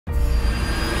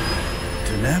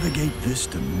navigate this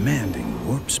demanding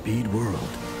warp-speed world,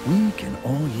 we can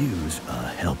all use a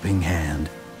helping hand.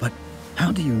 But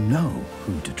how do you know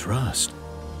who to trust?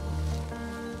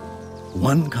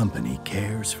 One company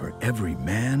cares for every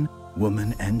man,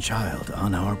 woman, and child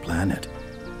on our planet.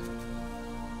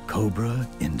 Cobra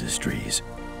Industries.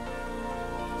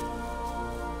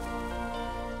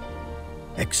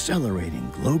 Accelerating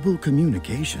global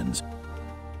communications,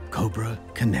 Cobra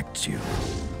connects you.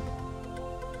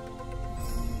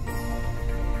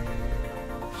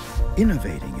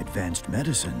 Innovating advanced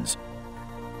medicines,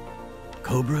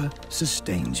 Cobra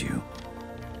sustains you.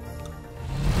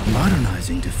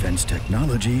 Modernizing defense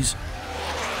technologies,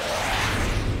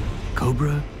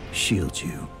 Cobra shields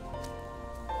you.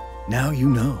 Now you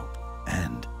know,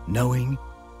 and knowing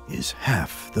is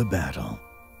half the battle.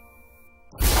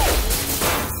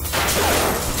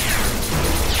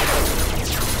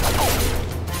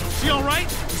 Is he all right?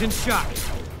 He's in shock.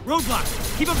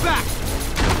 Roadblock, keep him back!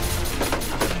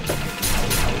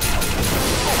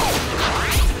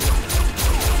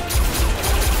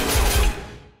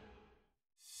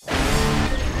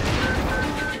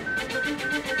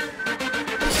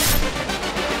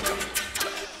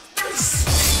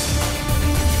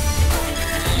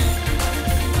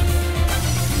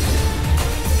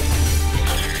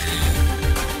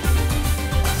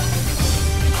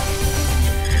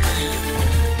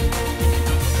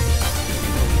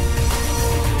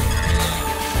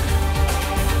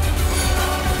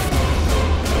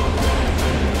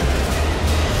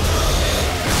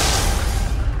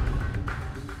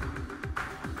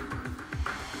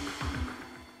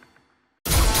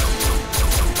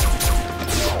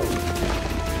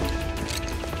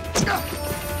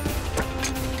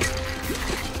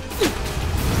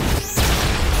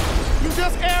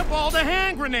 Airballed a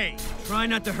hand grenade! Try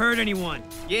not to hurt anyone.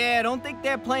 Yeah, don't think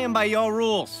they're playing by your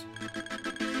rules.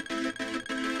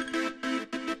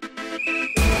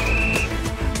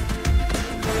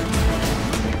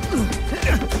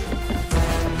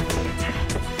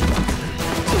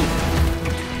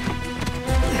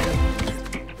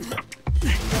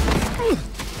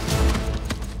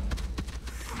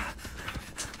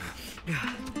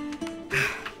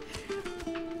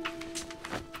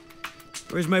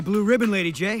 Where's my blue ribbon,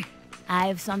 Lady J? I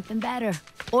have something better.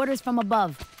 Orders from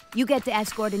above. You get to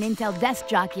escort an intel desk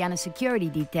jockey on a security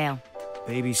detail.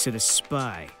 Babysit a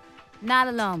spy. Not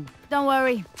alone. Don't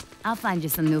worry. I'll find you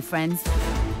some new friends.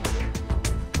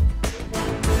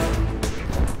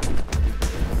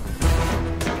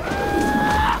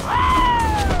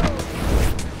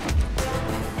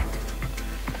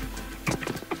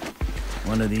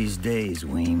 One of these days,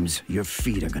 Weems, your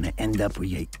feet are gonna end up where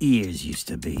your ears used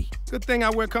to be. Good thing I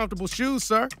wear comfortable shoes,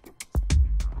 sir.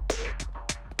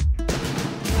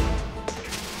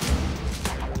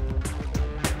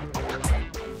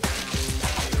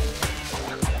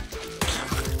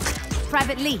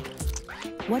 Private Lee,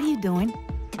 what are you doing?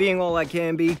 Being all I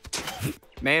can be.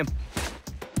 Ma'am.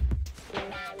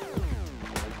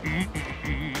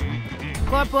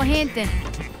 Corporal Hinton.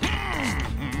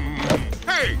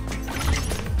 Hey!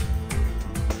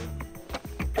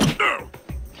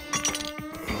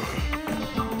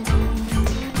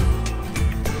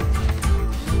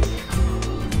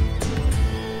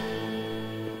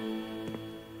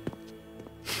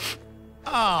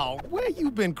 Oh, where you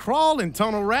been crawling,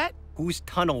 tunnel rat? Who's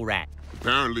tunnel rat?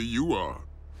 Apparently you are.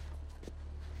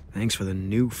 Thanks for the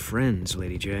new friends,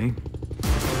 Lady J.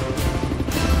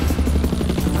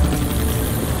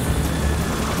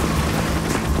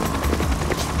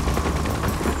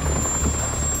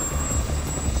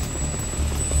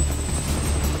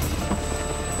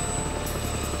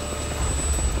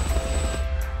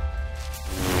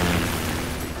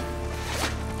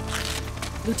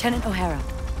 Lieutenant O'Hara,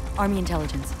 Army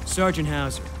Intelligence. Sergeant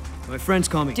Hauser. My friends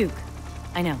call me... Duke.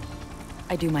 I know.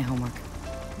 I do my homework.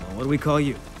 Well, what do we call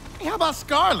you? Hey, how about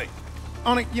Scarlett?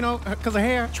 Only, you know, because of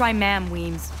hair? Try ma'am,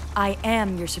 Weems. I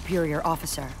am your superior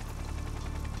officer.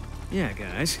 Yeah,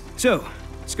 guys. So,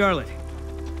 Scarlett.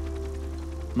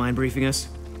 Mind briefing us?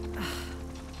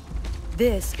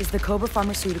 This is the Cobra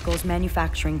Pharmaceuticals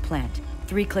manufacturing plant,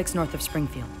 3 clicks north of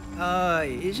Springfield.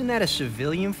 Isn't that a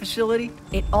civilian facility?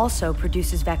 It also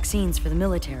produces vaccines for the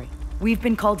military. We've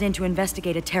been called in to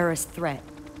investigate a terrorist threat.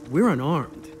 We're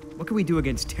unarmed. What can we do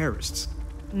against terrorists?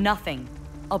 Nothing.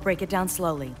 I'll break it down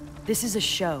slowly. This is a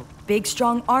show. Big,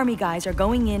 strong army guys are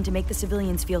going in to make the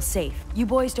civilians feel safe. You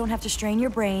boys don't have to strain your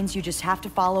brains, you just have to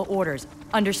follow orders.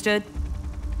 Understood?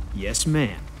 Yes,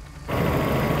 ma'am.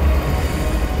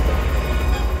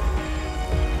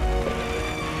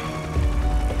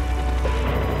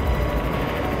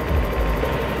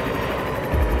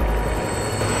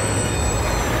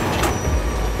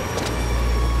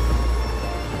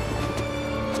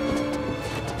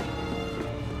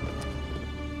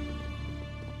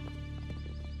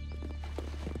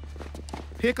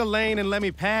 Pick a lane and let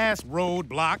me pass,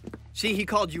 Roadblock. See, he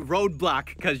called you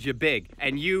Roadblock because you're big,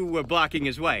 and you were blocking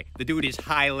his way. The dude is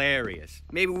hilarious.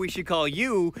 Maybe we should call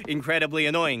you Incredibly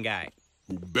Annoying Guy.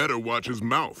 Who better watch his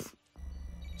mouth?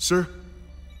 Sir,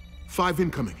 5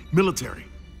 incoming, military.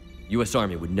 U.S.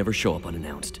 Army would never show up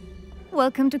unannounced.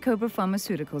 Welcome to Cobra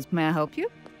Pharmaceuticals. May I help you?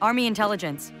 Army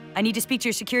Intelligence. I need to speak to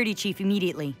your security chief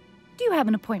immediately. Do you have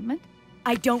an appointment?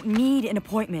 I don't need an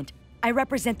appointment. I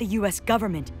represent the U.S.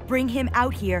 government. Bring him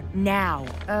out here now.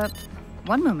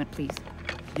 One moment, please.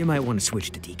 You might want to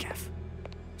switch to decaf.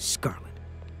 Scarlett.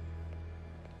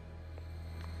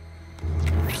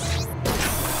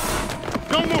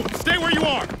 Don't move! Stay where you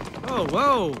are! Oh,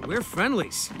 whoa, we're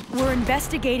friendlies. We're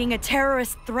investigating a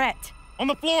terrorist threat. On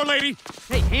the floor, lady!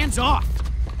 Hey, hands off!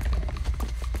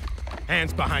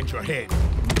 Hands behind your head.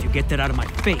 You get that out of my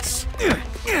face.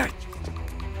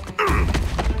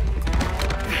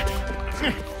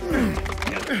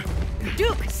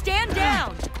 Duke, stand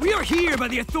down! We are here by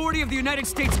the authority of the United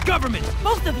States government.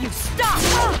 Both of you, stop!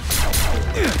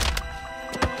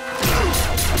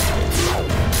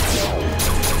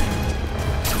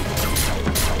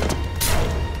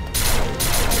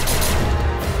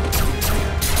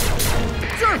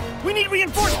 Sir, we need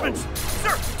reinforcements!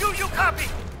 Sir, do you copy?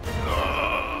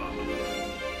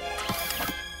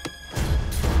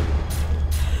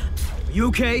 Are you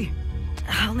okay?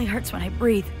 It only hurts when I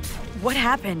breathe. What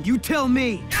happened? You tell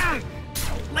me.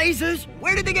 Lasers?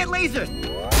 Where did they get lasers?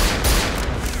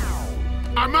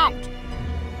 I'm out!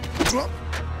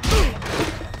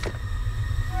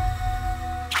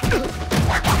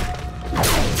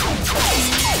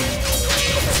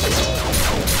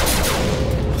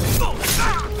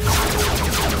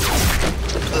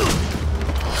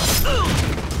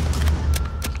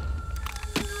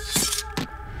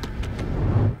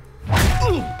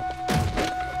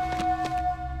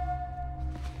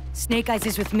 Snake Eyes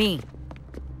is with me.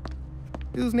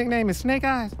 Whose nickname is Snake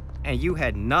Eyes? And you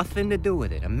had nothing to do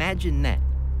with it. Imagine that.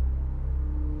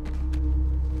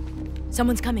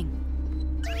 Someone's coming.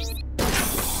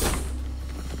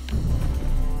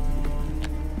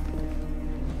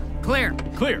 Clear.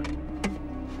 Clear.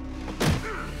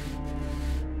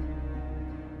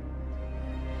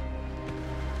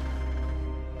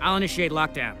 I'll initiate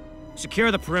lockdown.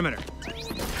 Secure the perimeter.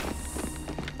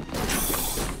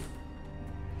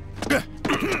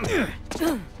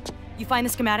 You find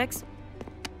the schematics?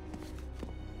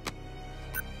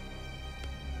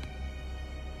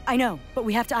 I know, but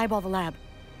we have to eyeball the lab.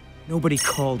 Nobody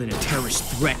called in a terrorist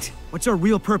threat. What's our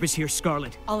real purpose here,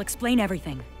 Scarlett? I'll explain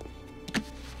everything.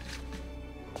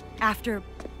 After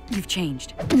you've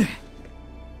changed.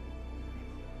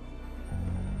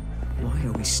 Why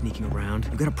are we sneaking around?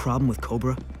 You got a problem with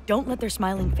Cobra? Don't let their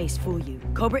smiling face fool you.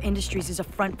 Cobra Industries is a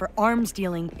front for arms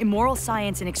dealing, immoral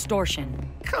science, and extortion.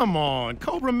 Come on,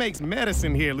 Cobra makes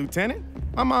medicine here, Lieutenant.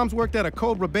 My mom's worked at a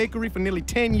Cobra bakery for nearly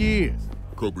 10 years.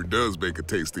 Cobra does bake a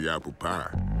tasty apple pie.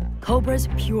 Cobra's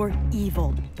pure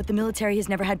evil, but the military has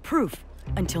never had proof.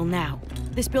 Until now.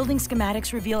 This building's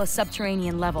schematics reveal a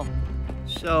subterranean level.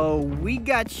 So, we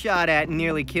got shot at and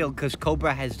nearly killed because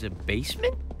Cobra has a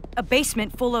basement? A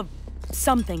basement full of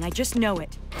something, I just know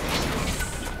it.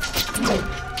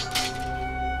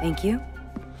 Thank you.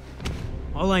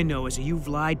 All I know is that you've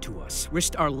lied to us,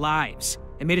 risked our lives,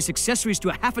 and made us accessories to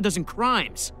a half a dozen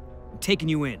crimes. I'm taking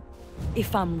you in.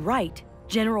 If I'm right,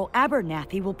 General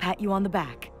Abernathy will pat you on the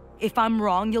back. If I'm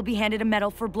wrong, you'll be handed a medal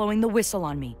for blowing the whistle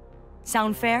on me.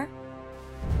 Sound fair?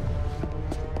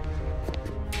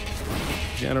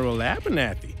 General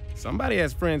Abernathy. Somebody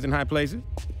has friends in high places.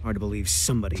 Hard to believe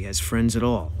somebody has friends at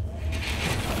all.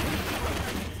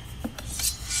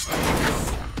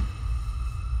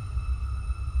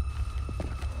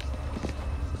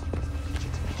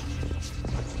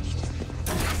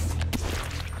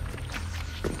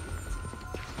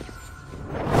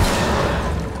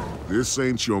 This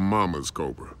ain't your mama's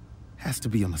Cobra. Has to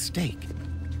be a mistake.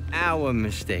 Our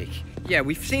mistake. Yeah,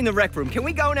 we've seen the rec room. Can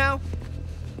we go now?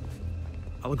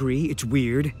 I'll agree, it's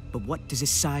weird, but what does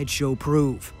this sideshow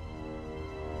prove?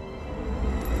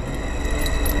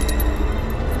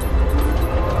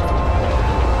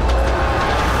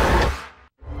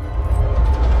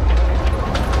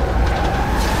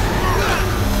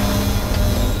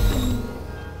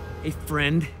 Hey,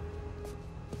 friend.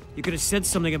 You could have said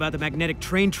something about the magnetic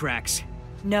train tracks.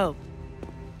 No.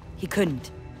 He couldn't.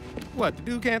 What, the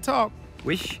dude can't talk?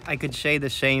 Wish I could say the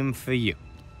same for you.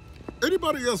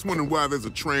 Anybody else wondering why there's a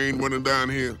train running down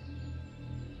here?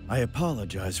 I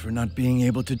apologize for not being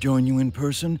able to join you in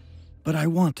person, but I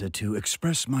wanted to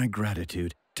express my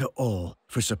gratitude to all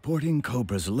for supporting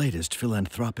Cobra's latest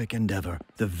philanthropic endeavor,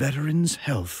 the Veterans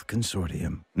Health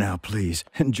Consortium. Now please,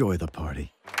 enjoy the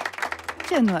party.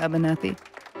 General Abernathy.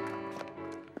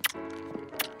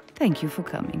 Thank you for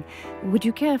coming. Would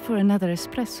you care for another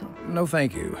espresso? No,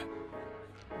 thank you.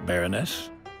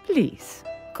 Baroness? Please,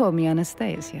 call me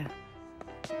Anastasia.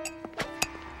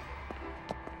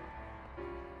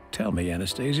 Tell me,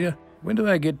 Anastasia, when do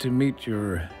I get to meet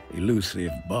your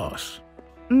elusive boss?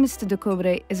 Mr. de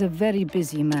Cobra is a very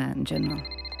busy man, General.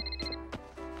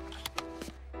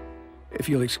 If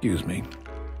you'll excuse me.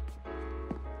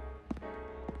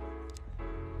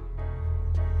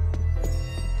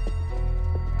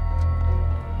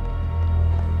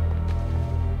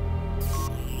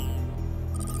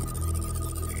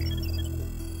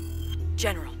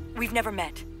 General, we've never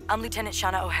met. I'm Lieutenant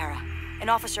Shauna O'Hara, an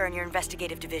officer in your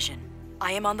investigative division.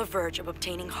 I am on the verge of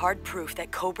obtaining hard proof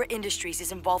that Cobra Industries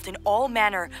is involved in all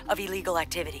manner of illegal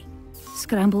activity.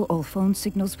 Scramble all phone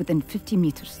signals within 50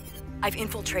 meters. I've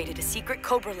infiltrated a secret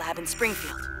Cobra lab in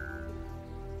Springfield.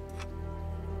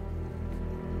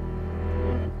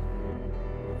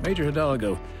 Major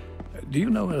Hidalgo, do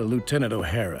you know a Lieutenant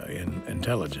O'Hara in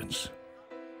intelligence?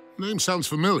 Name sounds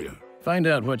familiar. Find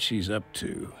out what she's up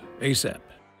to, ASAP.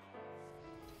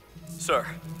 Sir,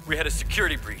 we had a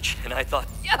security breach, and I thought...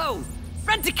 Yo!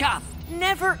 Rent-a-cop!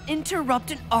 Never interrupt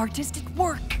an artist at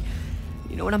work.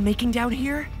 You know what I'm making down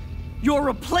here? Your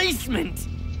replacement!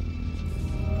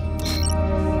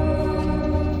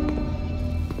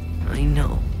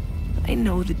 I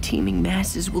know the teeming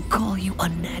masses will call you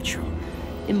unnatural,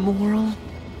 immoral,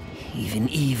 even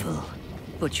evil.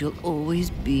 But you'll always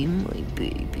be my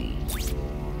baby.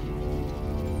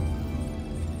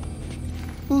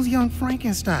 Who's young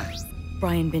Frankenstein?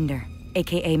 Brian Binder,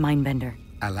 aka Mindbender.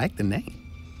 I like the name.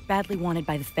 Badly wanted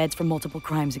by the feds for multiple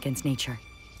crimes against nature.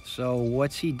 So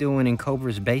what's he doing in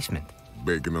Cobra's basement?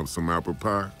 Baking up some apple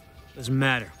pie? Doesn't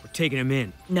matter. We're taking him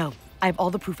in. No, I have all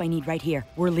the proof I need right here.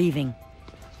 We're leaving.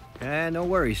 No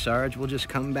worries, Sarge. We'll just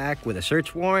come back with a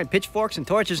search warrant, pitchforks, and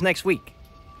torches next week.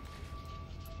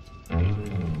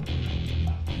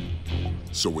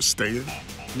 So we're staying?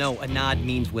 No, a nod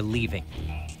means we're leaving.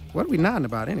 What are we nodding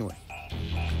about anyway?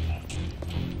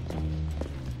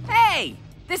 Hey!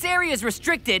 This area's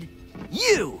restricted.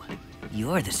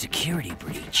 You're the security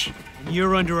breach. And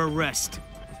you're under arrest.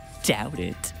 Doubt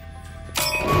it.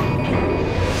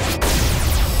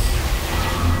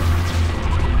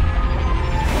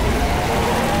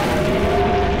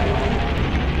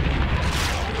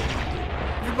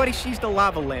 Everybody sees the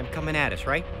lava lamp coming at us,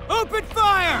 right? Open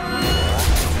fire!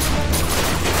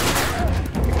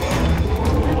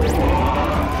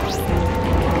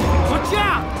 Watch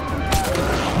out!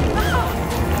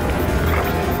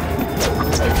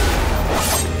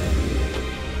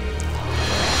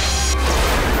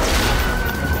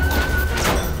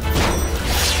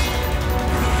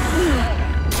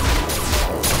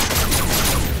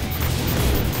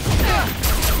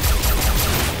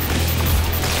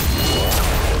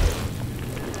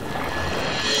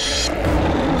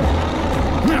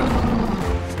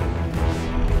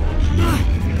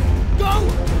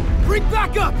 Bring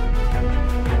back up!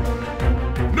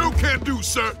 No can do,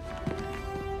 sir.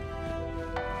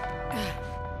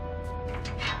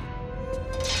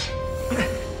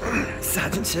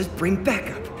 Sergeant says bring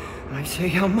backup. I say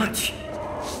how much?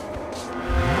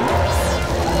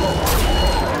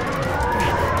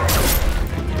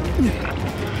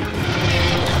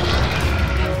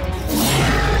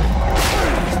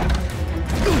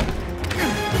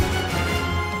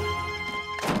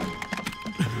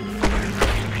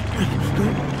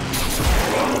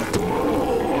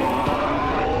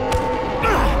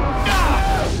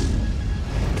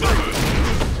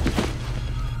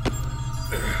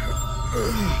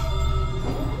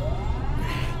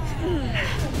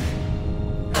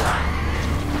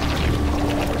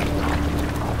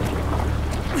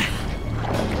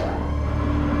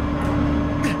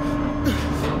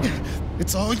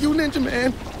 It's all you, Ninja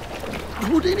Man.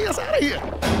 Houdini us out of here.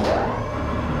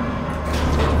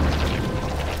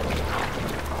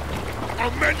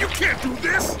 Oh, man, you can't do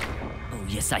this. Oh,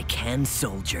 yes, I can,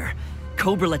 soldier.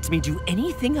 Cobra lets me do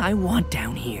anything I want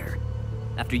down here.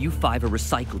 After you 5 are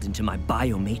recycled into my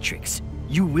biomatrix,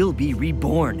 you will be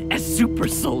reborn as super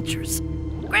soldiers.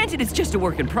 Granted, it's just a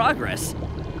work in progress,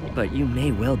 but you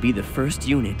may well be the first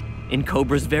unit in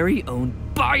Cobra's very own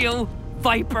Bio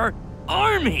Viper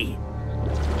Army!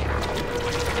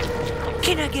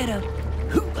 Can I get a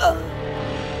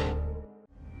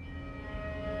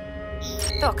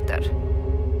Doctor,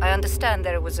 I understand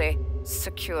there was a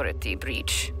security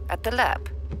breach at the lab.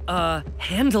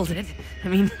 handled it. I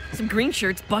mean, some green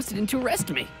shirts busted in to arrest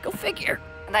me. Go figure.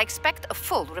 And I expect a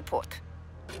full report.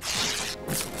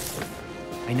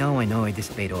 I know, I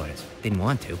disobeyed orders. Didn't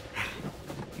want to.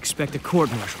 Expect a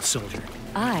court-martial, soldier.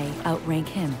 I outrank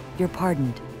him. You're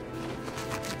pardoned.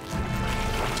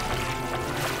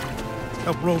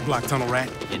 Help Roadblock, Tunnel Rat.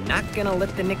 You're not gonna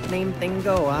let the nickname thing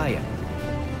go, are you?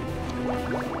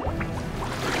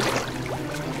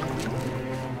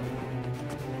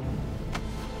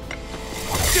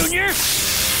 Junior!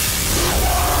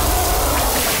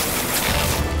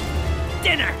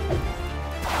 Dinner!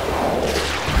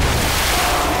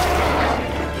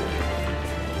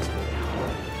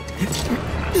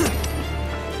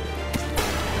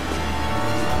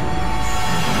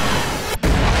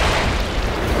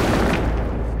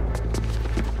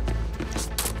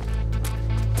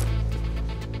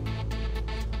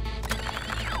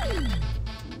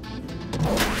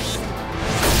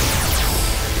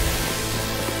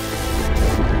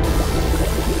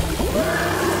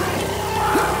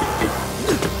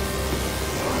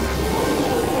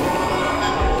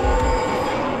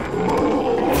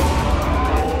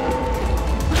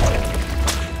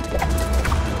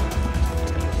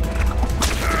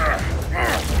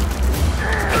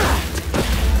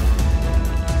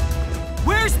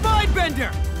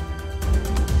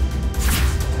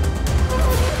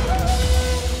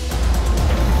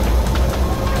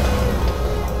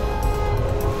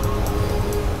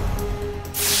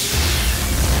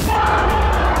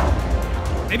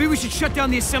 Maybe we should shut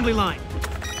down the assembly line.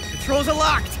 Controls are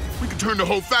locked. We can turn the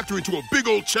whole factory into a big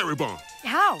old cherry bomb.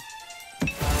 How?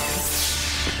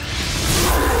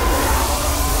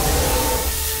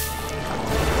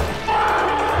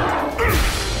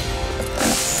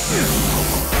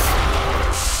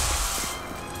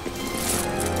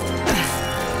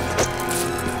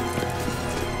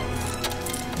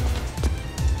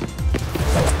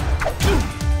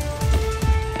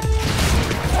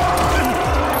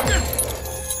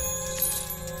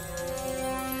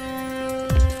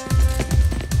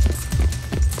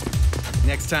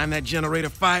 Next time that generator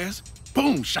fires,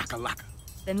 boom, shakalaka.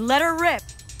 Then let her rip.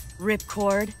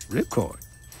 Ripcord. Ripcord?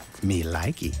 Me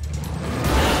like it.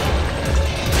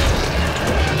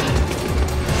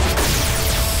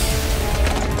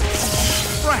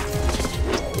 Crap!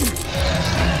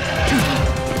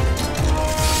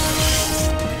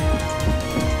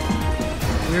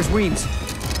 Where's Weems?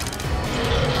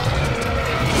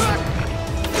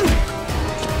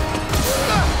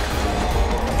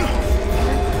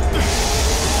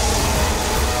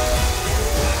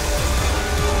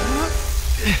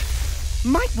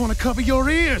 Might want to cover your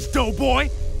ears, doughboy.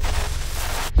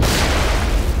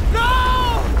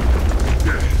 No!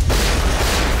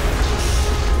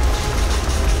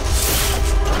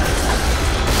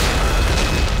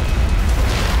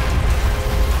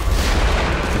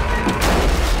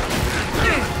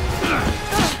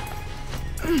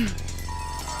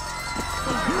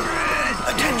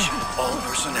 Attention, all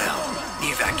personnel.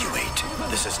 Evacuate.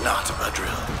 This is not a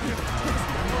drill.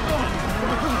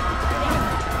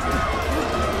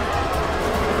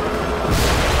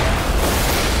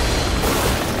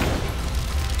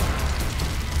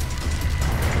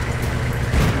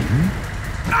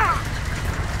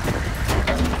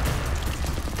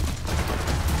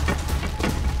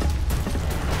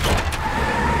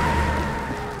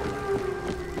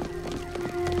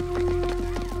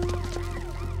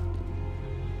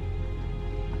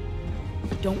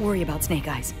 Don't worry about Snake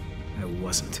Eyes. I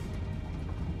wasn't.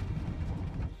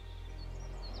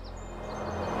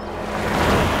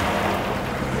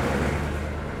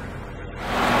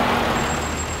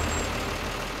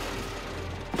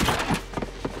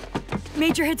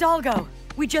 Major Hidalgo!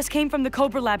 We just came from the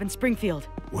Cobra lab in Springfield.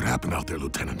 What happened out there,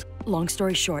 Lieutenant? Long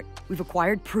story short, we've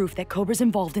acquired proof that Cobra's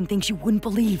involved in things you wouldn't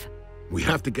believe. We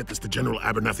have to get this to General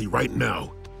Abernathy right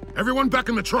now. Everyone back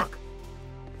in the truck!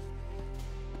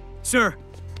 Sir,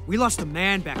 we lost a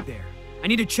man back there. I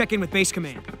need to check in with Base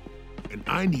Command. And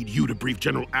I need you to brief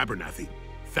General Abernathy.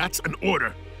 That's an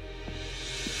order.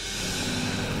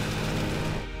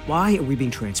 Why are we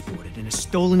being transported in a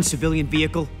stolen civilian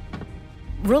vehicle?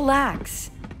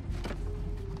 Relax.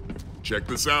 Check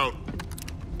this out.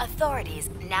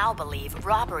 Authorities now believe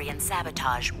robbery and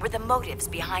sabotage were the motives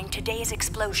behind today's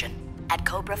explosion at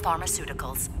Cobra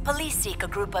Pharmaceuticals. Police seek a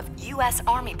group of U.S.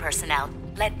 Army personnel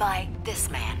led by this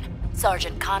man,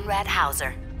 Sergeant Conrad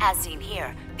Hauser. As seen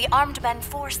here, the armed men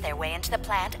forced their way into the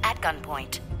plant at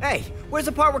gunpoint. Hey, where's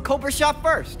the part where Cobra shot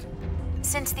first?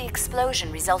 Since the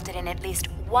explosion resulted in at least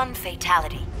one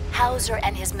fatality, Hauser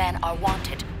and his men are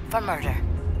wanted for murder.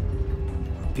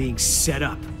 Being set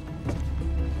up.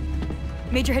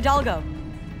 Major Hidalgo,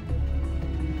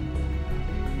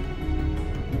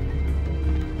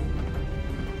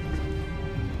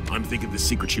 I'm thinking the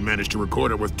secret she managed to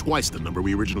record are worth twice the number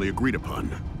we originally agreed upon.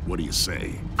 What do you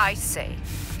say? I say,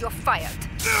 you're fired.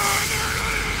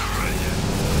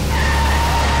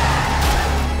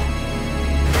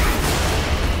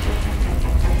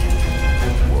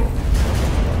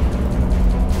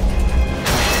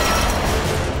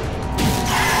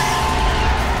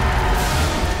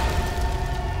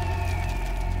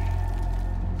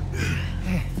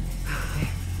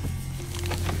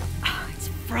 It's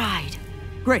fried.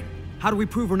 Great. How do we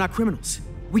prove we're not criminals?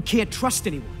 We can't trust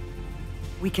anyone.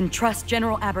 We can trust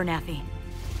General Abernathy.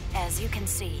 As you can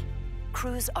see,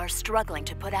 crews are struggling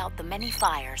to put out the many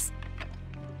fires.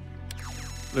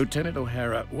 Lieutenant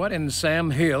O'Hara, what in Sam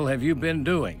Hill have you been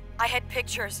doing? I had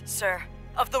pictures, sir,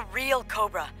 of the real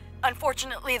Cobra.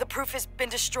 Unfortunately, the proof has been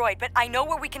destroyed, but I know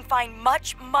where we can find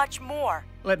much, much more.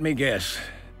 Let me guess.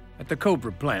 At the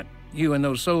Cobra plant, you and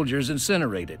those soldiers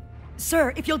incinerated.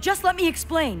 Sir, if you'll just let me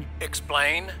explain.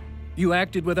 Explain? You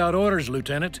acted without orders,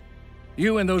 Lieutenant.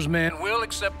 You and those men will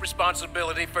accept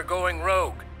responsibility for going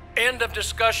rogue. End of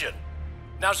discussion.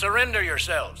 Now surrender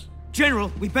yourselves.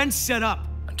 General, we've been set up.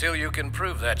 Until you can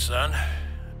prove that, son,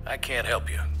 I can't help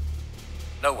you.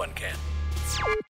 No one can.